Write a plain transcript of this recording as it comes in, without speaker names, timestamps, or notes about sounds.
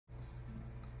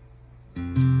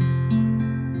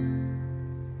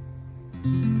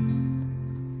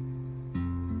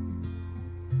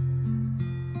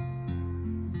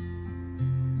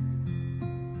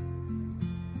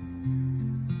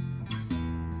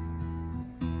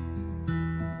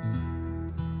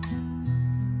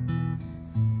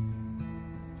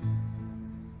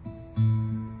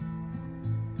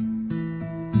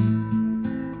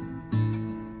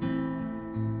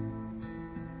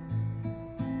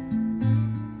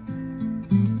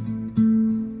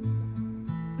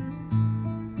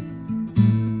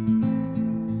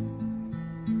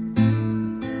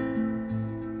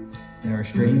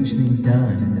strange things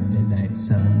done in the midnight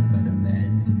sun by the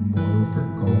men who moil for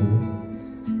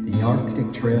gold. The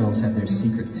Arctic trails have their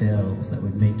secret tales that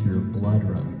would make your blood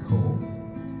run cold.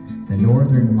 The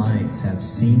northern lights have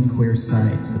seen queer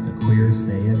sights, but the queerest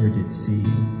they ever did see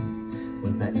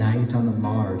was that night on the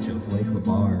marge of Lake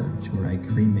LaBarge where I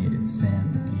cremated Sam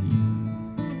McGee.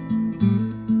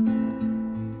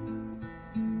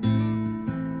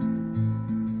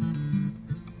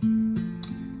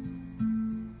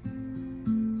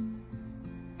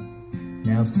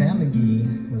 Now, Sam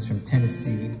McGee was from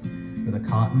Tennessee, where the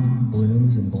cotton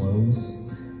blooms and blows.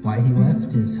 Why he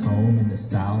left his home in the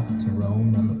South to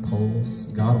roam on the poles,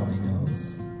 God only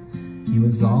knows. He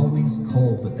was always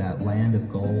cold, but that land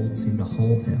of gold seemed to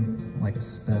hold him like a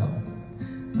spell,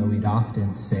 though he'd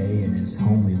often say in his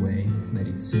homely way that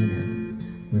he'd sooner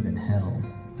live in hell.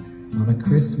 On a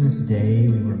Christmas day,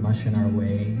 we were mushing our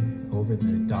way over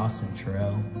the Dawson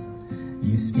Trail.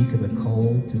 You speak of the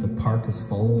cold through the parka's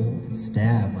fold and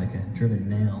stab like a driven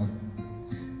nail.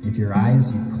 If your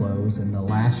eyes you close and the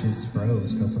lashes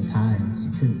froze till sometimes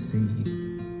you couldn't see.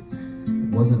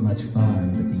 It wasn't much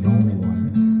fun, but the only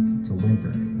one to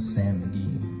whimper was Sam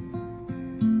McGee.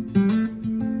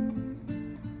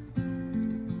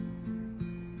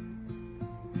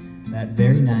 That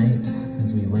very night,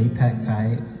 as we lay packed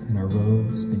tight in our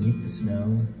robes beneath the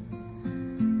snow,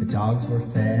 the dogs were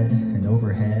fed, and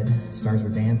overhead, stars were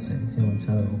dancing, heel and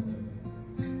toe.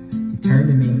 He turned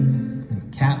to me, and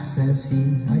Cap, says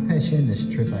he, I cash in this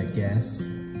trip, I guess.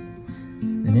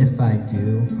 And if I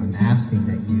do, I'm asking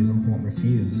that you won't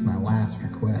refuse my last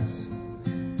request.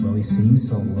 Well, he seemed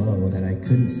so low that I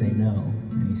couldn't say no,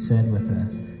 and he said with a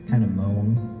kind of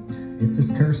moan, it's this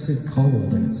cursed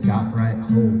cold, and it's got right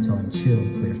hold till I'm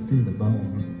chilled clear through the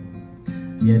bone.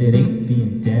 Yet it ain't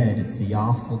being dead, it's the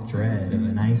awful dread of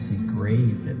an icy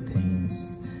grave that pains.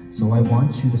 So I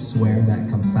want you to swear that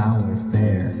come foul or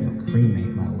fair, you'll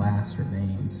cremate my last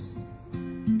remains.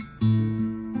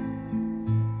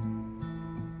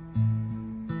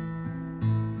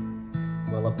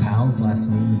 Well, a pal's last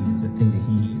need is a thing to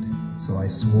heed, so I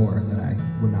swore that I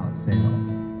would not fail.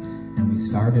 And we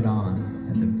started on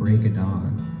at the break of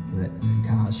dawn, that,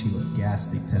 gosh, he looked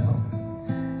ghastly pale.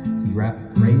 He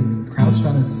crouched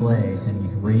on his sleigh, and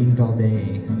he raved all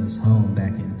day of his home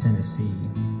back in Tennessee.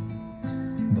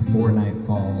 And before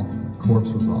nightfall, the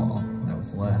corpse was all that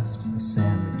was left of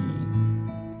Sam McGee.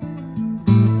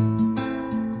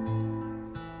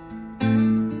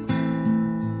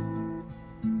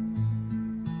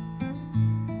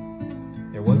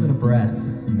 There wasn't a breath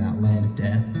in that land of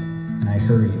death, and I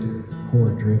hurried,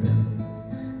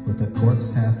 horror-driven, with a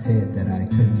corpse half hid that I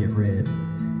couldn't get rid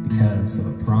because of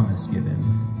a promise given.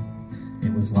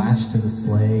 It was lashed to the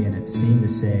sleigh, and it seemed to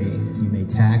say, you may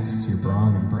tax your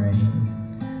brawn and brain,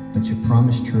 but you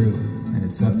promised true, and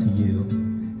it's up to you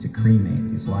to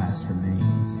cremate these last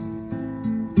remains.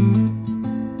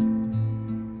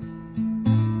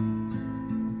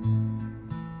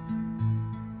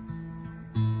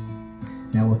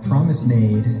 Now a promise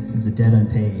made is a debt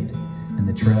unpaid, and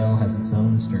the trail has its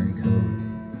own stern code.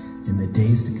 In the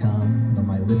days to come, though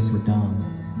my lips were dumb,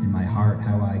 in my heart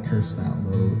how I cursed that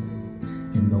load.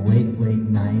 In the late, late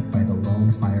night by the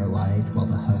lone firelight, while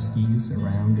the huskies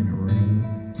around in a ring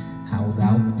howled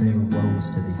out their woes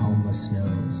to the homeless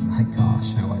snows. My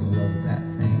gosh, how I loathed that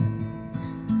thing.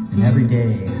 And every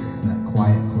day, that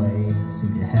quiet clay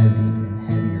seemed to heavy and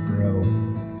heavier grow.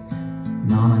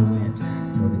 And on I went,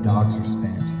 though the dogs were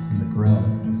spent, and the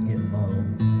grub was getting low.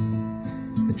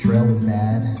 The trail was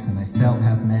bad, and I felt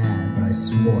half mad, but I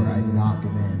swore I'd not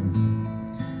give in.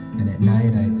 And at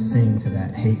night I'd sing to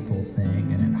that hateful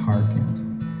thing, and it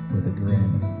hearkened with a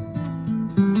grin.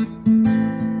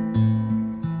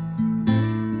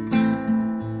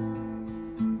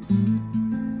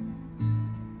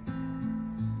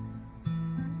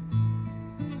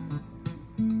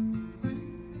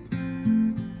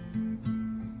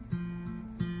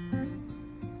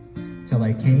 Till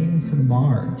I came to the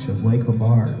marge of Lake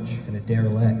LaBarge, and a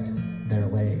derelict there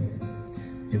lay.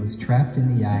 It was trapped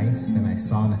in the ice, and I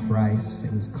saw it thrice.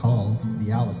 It was called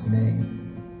the Alice May.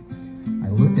 I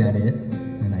looked at it,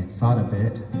 and I thought a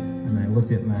bit, and I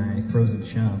looked at my frozen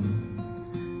chum.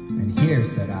 And here,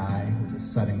 said I, with a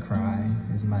sudden cry,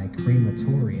 is my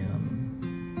crematorium.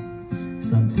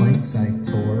 Some planks I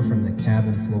tore from the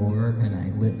cabin floor, and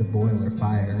I lit the boiler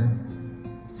fire.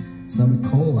 Some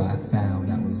coal I found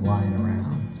that was lying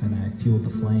around, and I fueled the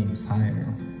flames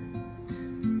higher.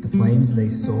 The flames they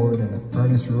soared, and the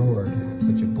furnace roared,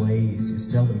 such a blaze you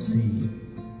seldom see.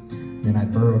 Then I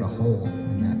burrowed a hole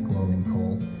in that glowing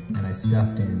coal, and I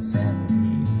stuffed in Sam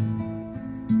McGee.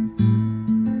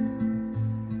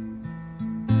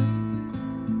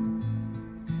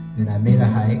 made a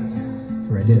hike,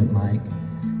 for I didn't like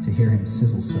to hear him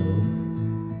sizzle so.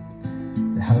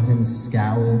 The heavens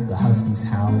scowled, the huskies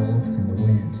howled, and the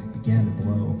wind began to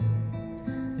blow.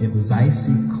 It was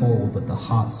icy cold, but the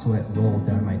hot sweat rolled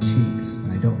down my cheeks,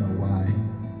 and I don't know why.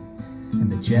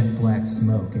 And the jet black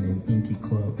smoke in an inky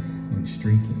cloak went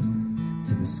streaking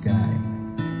through the sky.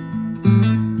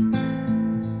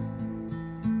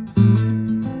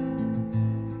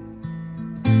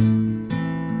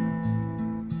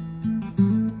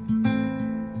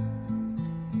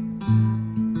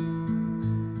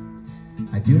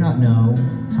 I do not know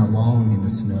how long in the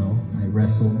snow I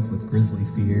wrestled with grisly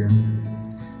fear,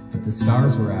 but the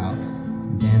stars were out,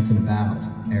 dancing about,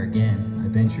 ere again I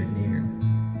ventured near.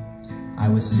 I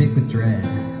was sick with dread,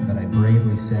 but I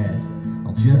bravely said,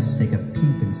 I'll just take a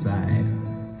peep inside.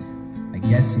 I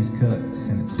guess he's cooked,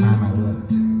 and it's time I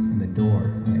looked, and the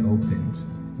door I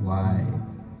opened wide.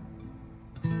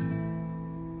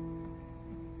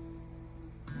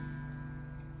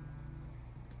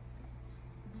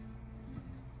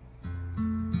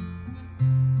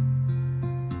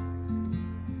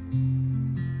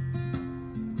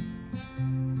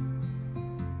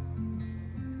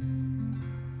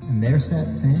 And there sat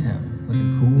Sam,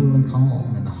 looking cool and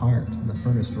calm in the heart of the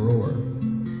furnace roar.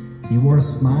 He wore a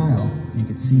smile, you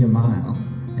could see a mile,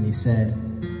 and he said,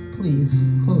 please,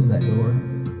 close that door.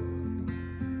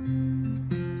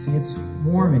 See, it's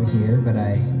warm in here, but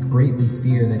I greatly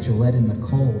fear that you'll let in the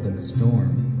cold and the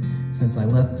storm. Since I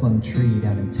left Plum Tree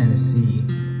down in Tennessee,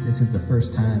 this is the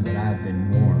first time that I've been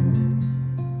warm.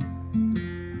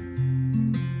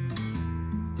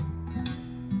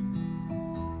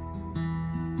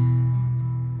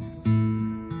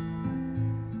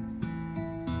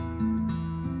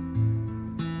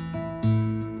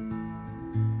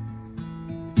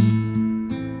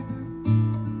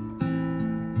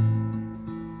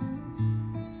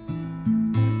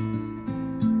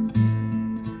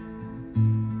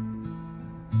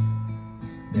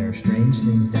 There are strange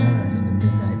things done in the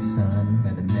midnight sun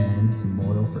by the men who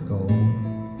moil for gold.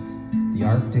 The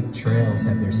Arctic trails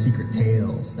have their secret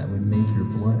tales that would make your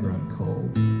blood run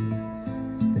cold.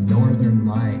 The northern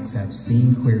lights have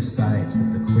seen queer sights,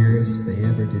 but the queerest they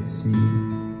ever did see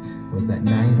was that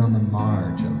night on the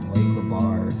marge of Lake